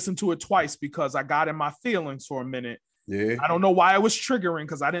had to listen to it twice because I got in my feelings for a minute. Yeah. I don't know why it was triggering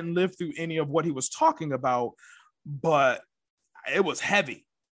because I didn't live through any of what he was talking about, but it was heavy.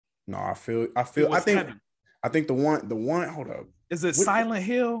 No, I think the one, hold up. Is it Silent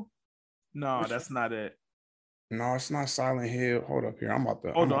Hill? No, that's not it. No, it's not Silent Hill. Hold up here. I'm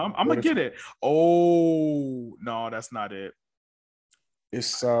gonna get it. Oh, no, that's not it.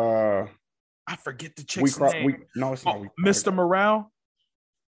 It's I forget the chick's name. No, it's not. Mr. Morale.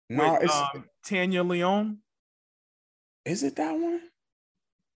 No, with, it's Tanya Leon. Is it that one?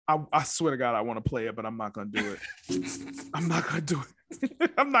 I swear to God, I want to play it, but I'm not gonna do it. I'm not gonna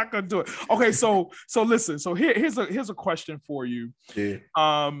do it. Okay, so listen. So here's a question for you. Yeah.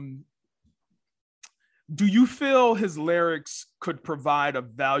 Do you feel his lyrics could provide a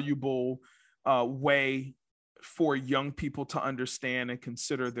valuable way for young people to understand and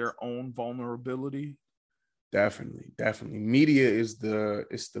consider their own vulnerability? Definitely. Media is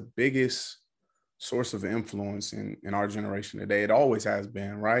the biggest source of influence in our generation today. It always has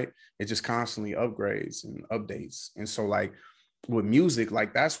been, right? It just constantly upgrades and updates. And so like with music,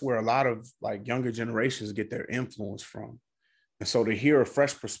 like that's where a lot of like younger generations get their influence from. And so to hear a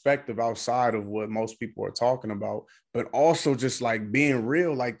fresh perspective outside of what most people are talking about, but also just like being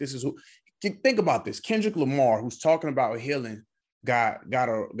real, like this is who, think about this. Kendrick Lamar, who's talking about healing, got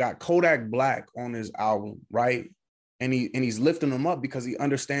Kodak Black on his album, right? And he's lifting him up because he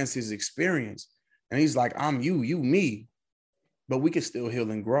understands his experience. And he's like, I'm you me, but we can still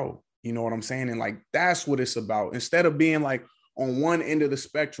heal and grow. You know what I'm saying? And like, that's what it's about. Instead of being like on one end of the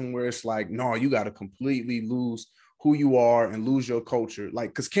spectrum where it's like, no, you got to completely lose who you are and lose your culture. Like,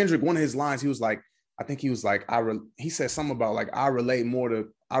 because Kendrick, one of his lines, he was like, I think he was like, he said something about like, I relate more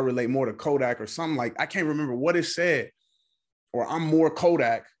to Kodak or something like, I can't remember what it said, or I'm more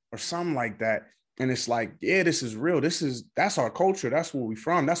Kodak or something like that. And it's like, yeah, this is real. That's our culture. That's where we're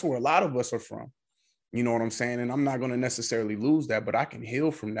from. That's where a lot of us are from. You know what I'm saying? And I'm not going to necessarily lose that, but I can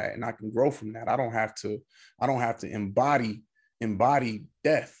heal from that and I can grow from that. I don't have to embody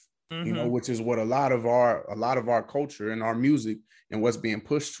death, you know, which is what a lot of our culture and our music and what's being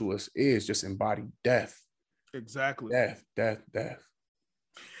pushed to us is just embody death. Exactly. Death.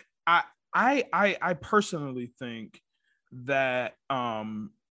 I personally think that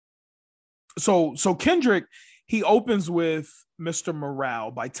so Kendrick, he opens with Mr.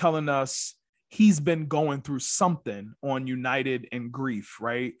 Morale by telling us he's been going through something on United and Grief,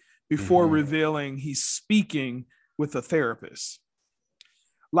 right? Before revealing he's speaking with a therapist.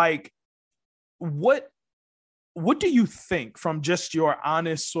 Like, what do you think from just your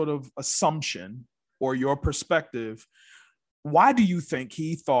honest sort of assumption or your perspective? Why do you think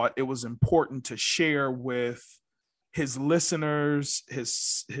he thought it was important to share with his listeners,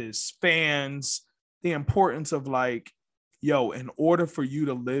 his fans, the importance of like, yo, in order for you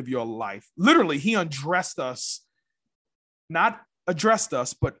to live your life, literally, he undressed us, not addressed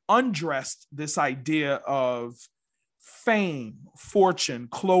us, but undressed this idea of fame, fortune,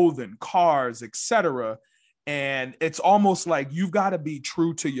 clothing, cars, etc. And it's almost like you've got to be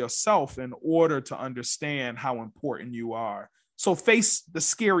true to yourself in order to understand how important you are. So face the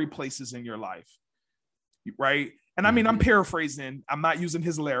scary places in your life, right? And I mean, I'm paraphrasing. I'm not using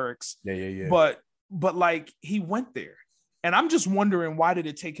his lyrics. Yeah. But like he went there. And I'm just wondering, why did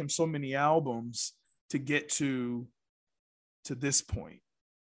it take him so many albums to get to this point?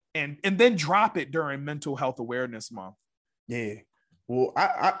 And then drop it during Mental Health Awareness Month. Yeah. Well,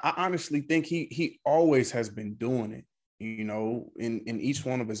 I honestly think he always has been doing it, you know, in each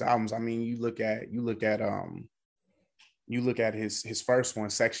one of his albums. I mean, you look at you look at his first one,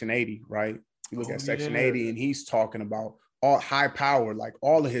 Section 80, right? You look at Section 80, and he's talking about all high power, like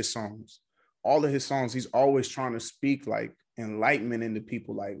all of his songs. All of his songs, he's always trying to speak like enlightenment into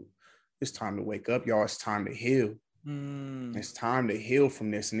people, like, it's time to wake up, y'all. It's time to heal. It's time to heal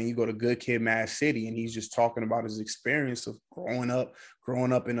from this. And then you go to Good Kid, Mad City, and he's just talking about his experience of growing up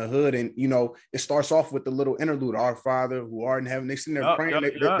in the hood. And, you know, it starts off with the little interlude, Our Father who art in heaven. They sitting there praying,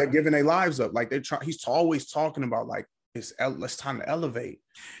 they're giving their lives up. Like he's always talking about like, it's time to elevate.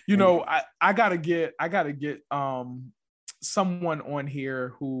 You know, I gotta get someone on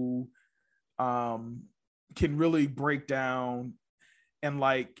here who can really break down and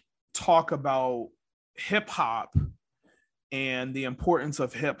like talk about hip hop and the importance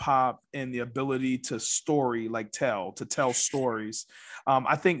of hip hop and the ability to tell stories.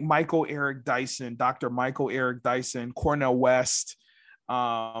 I think Dr. Michael Eric Dyson, Cornel West,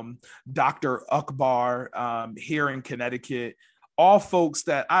 Dr. Akbar here in Connecticut, all folks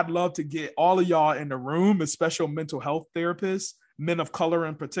that I'd love to get all of y'all in the room as special mental health therapists, men of color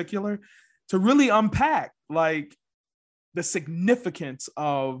in particular, to really unpack like the significance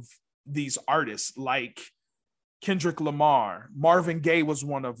of these artists like Kendrick Lamar. Marvin Gaye was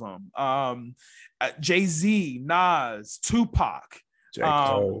one of them. Jay-Z, Nas, Tupac.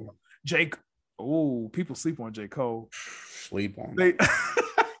 J. Cole. People sleep on J. Cole. Sleep on they,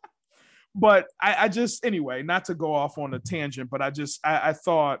 But I just, anyway, not to go off on a tangent, but I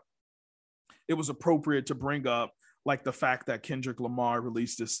thought it was appropriate to bring up like the fact that Kendrick Lamar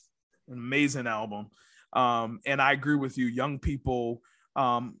released this amazing album. And I agree with you. Young people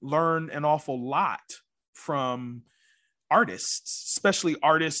learn an awful lot from artists, especially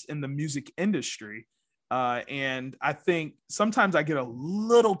artists in the music industry. And I think sometimes I get a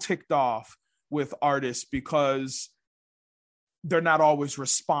little ticked off with artists because they're not always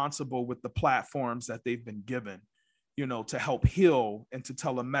responsible with the platforms that they've been given, you know, to help heal and to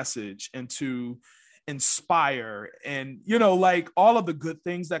tell a message and to inspire and, you know, like all of the good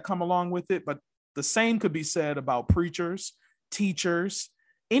things that come along with it. But the same could be said about preachers, teachers,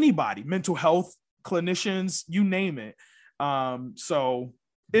 anybody, mental health clinicians, you name it. So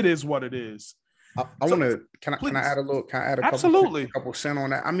it is what it is. I want to, can I add a couple cent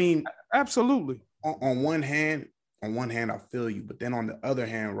on that? I mean, absolutely. On one hand, I feel you, but then on the other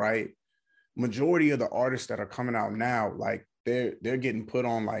hand, right, majority of the artists that are coming out now, like they're getting put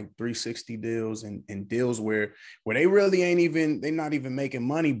on like 360 deals and deals where they really they're not even making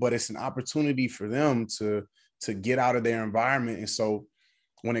money, but it's an opportunity for them to get out of their environment. And so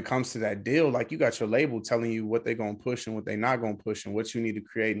when it comes to that deal, like you got your label telling you what they're going to push and what they're not going to push and what you need to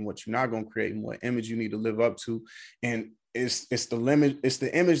create and what you're not going to create and what image you need to live up to. And it's the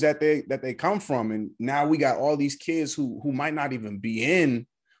image that they come from. And now we got all these kids who might not even be in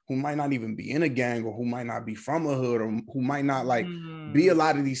a gang, or who might not be from a hood, or who might not like be a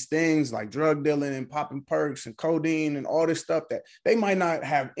lot of these things like drug dealing and popping perks and codeine and all this stuff that they might not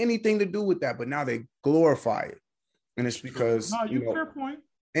have anything to do with that, but now they glorify it. And it's because fair point.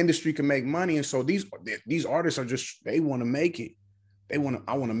 Industry can make money. And so these artists are they want to make it. I want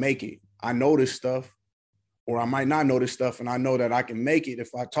to make it. I know this stuff, or I might not know this stuff, and I know that I can make it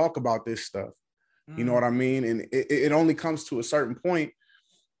if I talk about this stuff. You know what I mean? And it only comes to a certain point,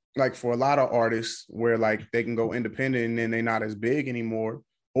 like for a lot of artists, where like they can go independent and then they're not as big anymore.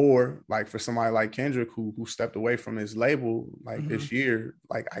 Or like for somebody like Kendrick who stepped away from his label like this year,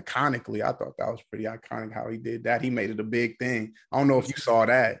 like iconically, I thought that was pretty iconic how he did that. He made it a big thing. I don't know if you saw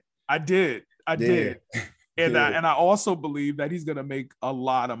that. I did. And I also believe that he's going to make a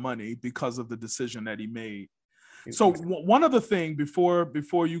lot of money because of the decision that he made. So one other thing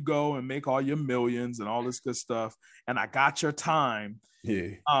before you go and make all your millions and all this good stuff, and I got your time.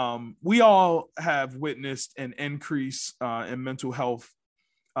 Yeah. We all have witnessed an increase in mental health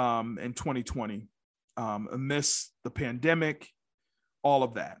in 2020 amidst the pandemic, all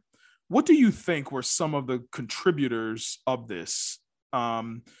of that. What do you think were some of the contributors of this?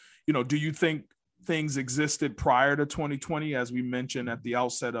 Do you think things existed prior to 2020, as we mentioned at the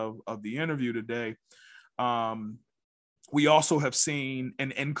outset of the interview today? We also have seen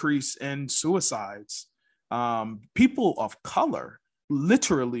an increase in suicides. People of color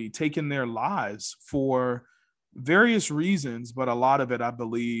literally taking their lives for various reasons, but a lot of it, I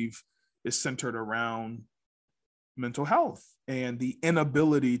believe, is centered around mental health and the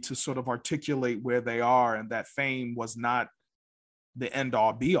inability to sort of articulate where they are, and that fame was not the end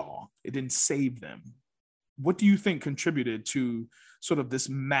all be all. It didn't save them. What do you think contributed to sort of this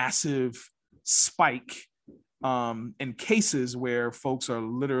massive spike in cases where folks are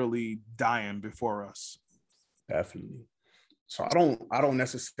literally dying before us? Definitely. So I don't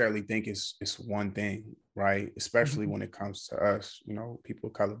necessarily think it's one thing, right? Especially when it comes to us, you know, people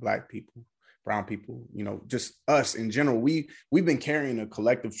of color, Black people, brown people, you know, just us in general. We've been carrying a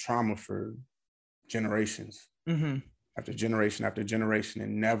collective trauma for generations, after generation,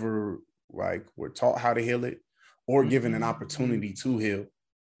 and never like we're taught how to heal it or given an opportunity to heal.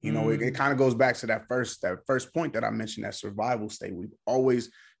 You know, it kind of goes back to that first point that I mentioned, that survival state. We've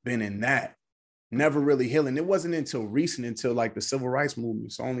always been in that, never really healing. It wasn't until like the civil rights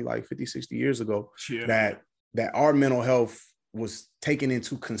movement, so only like 50, 60 years ago, that our mental health was taken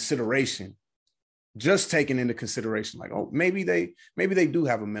into consideration, just taken into consideration. Like, oh, maybe they do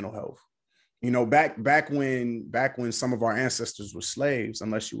have a mental health. You know, back when some of our ancestors were slaves,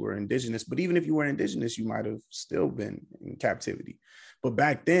 unless you were indigenous, but even if you were indigenous, you might have still been in captivity. But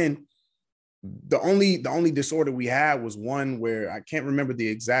back then, the only disorder we had was one where I can't remember the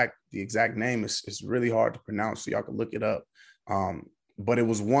exact name. It's really hard to pronounce, so y'all can look it up. But it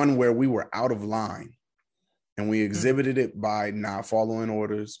was one where we were out of line, and we exhibited it by not following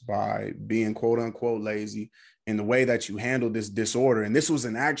orders, by being quote unquote lazy, in the way that you handle this disorder. And this was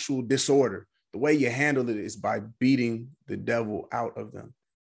an actual disorder. The way you handle it is by beating the devil out of them.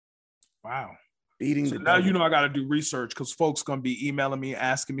 Wow. So now you know I got to do research, because folks going to be emailing me,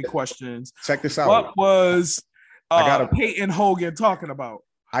 asking me questions. Check this out. What was Peyton Hogan talking about?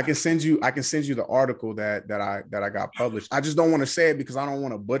 I can send you the article that I got published. I just don't want to say it because I don't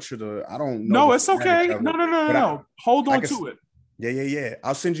want to butcher I don't know. No, it's okay. No. Hold on to it. Yeah.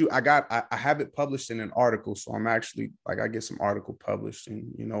 I'll send you. I have it published in an article, so I'm actually like, I get some article published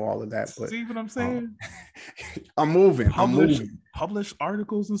and you know all of that. But see what I'm saying? I'm moving. Publish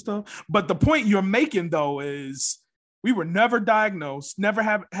articles and stuff. But the point you're making though is we were never diagnosed, never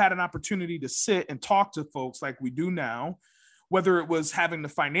have had an opportunity to sit and talk to folks like we do now, whether it was having the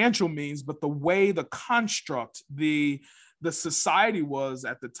financial means, but the way the construct, the society was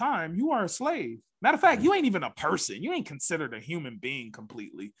at the time. You are a slave. Matter of fact, you ain't even a person. You ain't considered a human being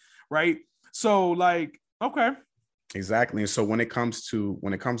completely, right? So like, okay. Exactly. And so when it comes to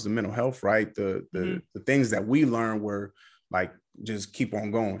mental health, right, the things that we learned were like, just keep on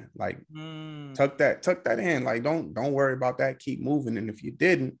going, like tuck that in, like don't worry about that, keep moving. And if you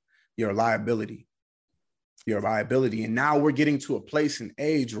didn't, you're a liability. And now we're getting to a place and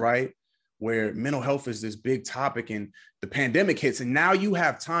age, right, where mental health is this big topic, and the pandemic hits, and now you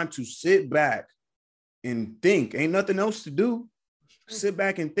have time to sit back and think. Ain't nothing else to do. Sit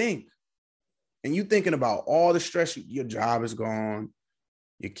back and think. And you thinking about all the stress, your job is gone,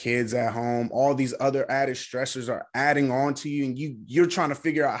 your kids at home, all these other added stressors are adding on to you, and you're trying to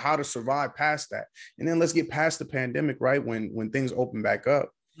figure out how to survive past that. And then let's get past the pandemic, right? When things open back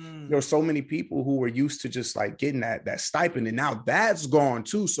up, there are so many people who were used to just like getting that stipend, and now that's gone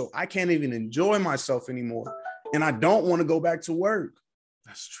too. So I can't even enjoy myself anymore, and I don't want to go back to work.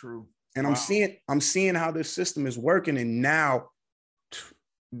 That's true. And wow. I'm seeing how this system is working, and now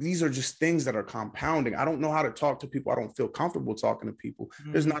these are just things that are compounding. I don't know how to talk to people. I don't feel comfortable talking to people.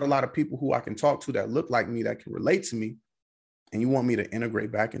 There's not a lot of people who I can talk to that look like me, that can relate to me. And you want me to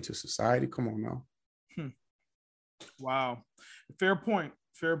integrate back into society? Come on now. Wow. Fair point.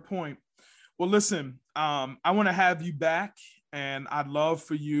 Well, listen, I want to have you back, and I'd love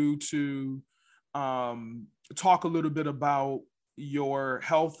for you to talk a little bit about your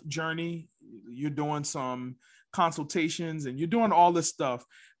health journey. You're doing some consultations and you're doing all this stuff.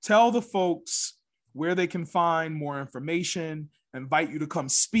 Tell the folks where they can find more information, invite you to come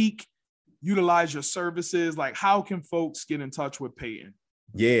speak, utilize your services. Like, how can folks get in touch with Peyton?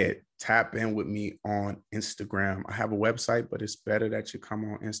 Yeah, tap in with me on Instagram. I have a website, but it's better that you come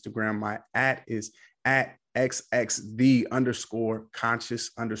on Instagram. My @ is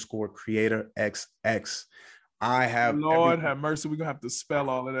 @xxd_conscious_creator XX. I have have mercy. We're gonna have to spell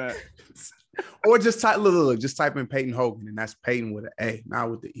all of that. Or just type look, just type in Peyton Hogan, and that's Peyton with an A, not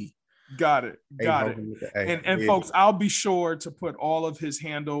with the E. Got it. And folks, I'll be sure to put all of his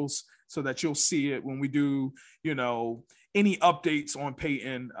handles so that you'll see it when we do, any updates on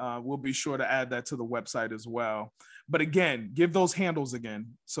Peyton. We'll be sure to add that to the website as well. But again, give those handles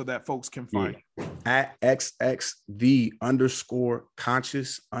again so that folks can find it.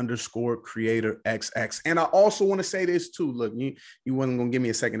 @xxd_conscious_creator XX. And I also want to say this too. Look, you wasn't gonna give me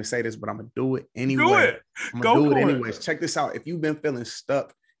a second to say this, but I'm gonna do it anyway. I'm gonna do it anyways. Check this out. If you've been feeling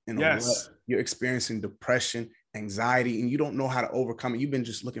stuck in a rut, you're experiencing depression, anxiety, and you don't know how to overcome it. You've been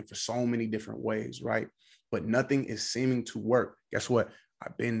just looking for so many different ways, right? But nothing is seeming to work. Guess what?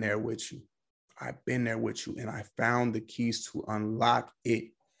 I've been there with you. And I found the keys to unlock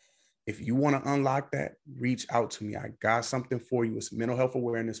it. If you want to unlock that, reach out to me. I got something for you. It's Mental Health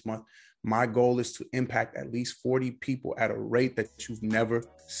Awareness Month. My goal is to impact at least 40 people at a rate that you've never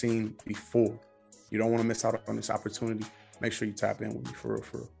seen before. You don't want to miss out on this opportunity. Make sure you tap in with me, for real,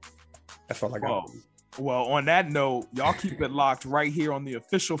 for real. That's all I got. Well, on that note, y'all keep it locked right here on the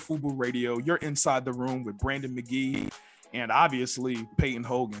official FUBU Radio. You're inside the room with Brandon McGee and obviously Peyton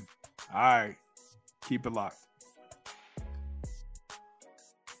Hogan. All right, keep it locked.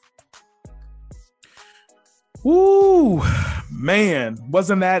 Woo, man,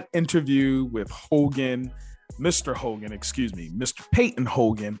 wasn't that interview with Mr. Peyton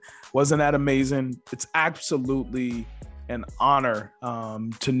Hogan, wasn't that amazing? It's absolutely an honor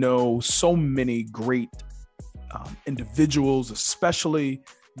to know so many great individuals, especially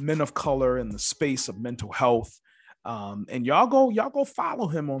men of color in the space of mental health. And y'all go follow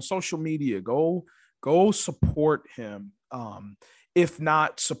him on social media. Go support him. If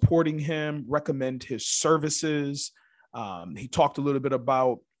not supporting him, recommend his services. He talked a little bit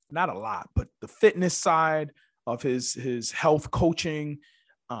about, not a lot, but the fitness side of his health coaching,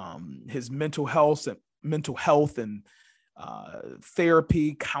 his mental health and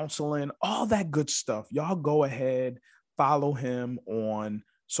therapy, counseling, all that good stuff. Y'all go ahead, follow him on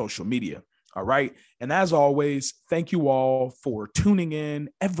social media. All right. And as always, thank you all for tuning in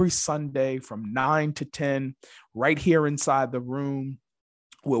every Sunday from 9 to 10 right here inside the room,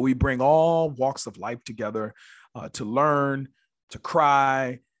 where we bring all walks of life together to learn, to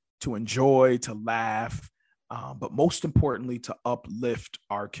cry, to enjoy, to laugh, but most importantly, to uplift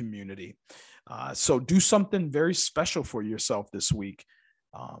our community. So do something very special for yourself this week.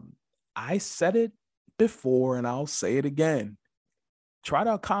 I said it before and I'll say it again. Try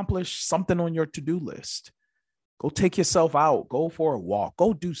to accomplish something on your to-do list. Go take yourself out. Go for a walk.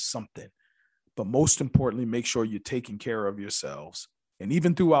 Go do something. But most importantly, make sure you're taking care of yourselves. And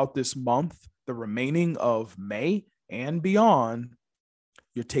even throughout this month, the remaining of May and beyond,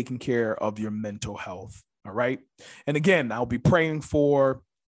 you're taking care of your mental health. All right. And again, I'll be praying for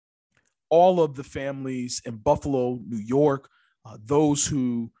all of the families in Buffalo, New York, those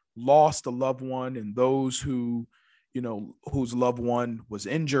who lost a loved one and those who, whose loved one was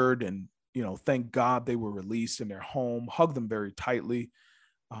injured, and, thank God they were released in their home. Hug them very tightly.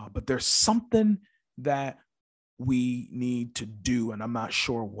 But there's something that we need to do, and I'm not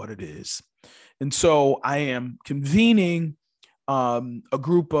sure what it is. And so I am convening a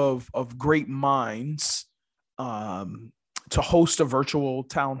group of great minds to host a virtual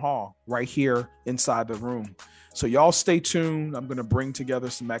town hall right here inside the room. So y'all stay tuned. I'm going to bring together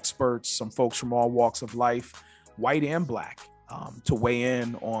some experts, some folks from all walks of life, white and black, to weigh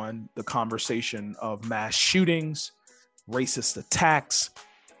in on the conversation of mass shootings, racist attacks,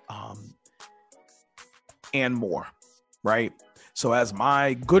 and more, right? So as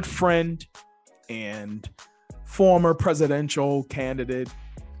my good friend and former presidential candidate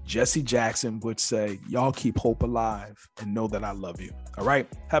Jesse Jackson would say, y'all keep hope alive and know that I love you. All right.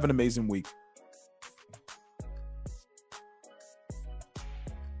 Have an amazing week.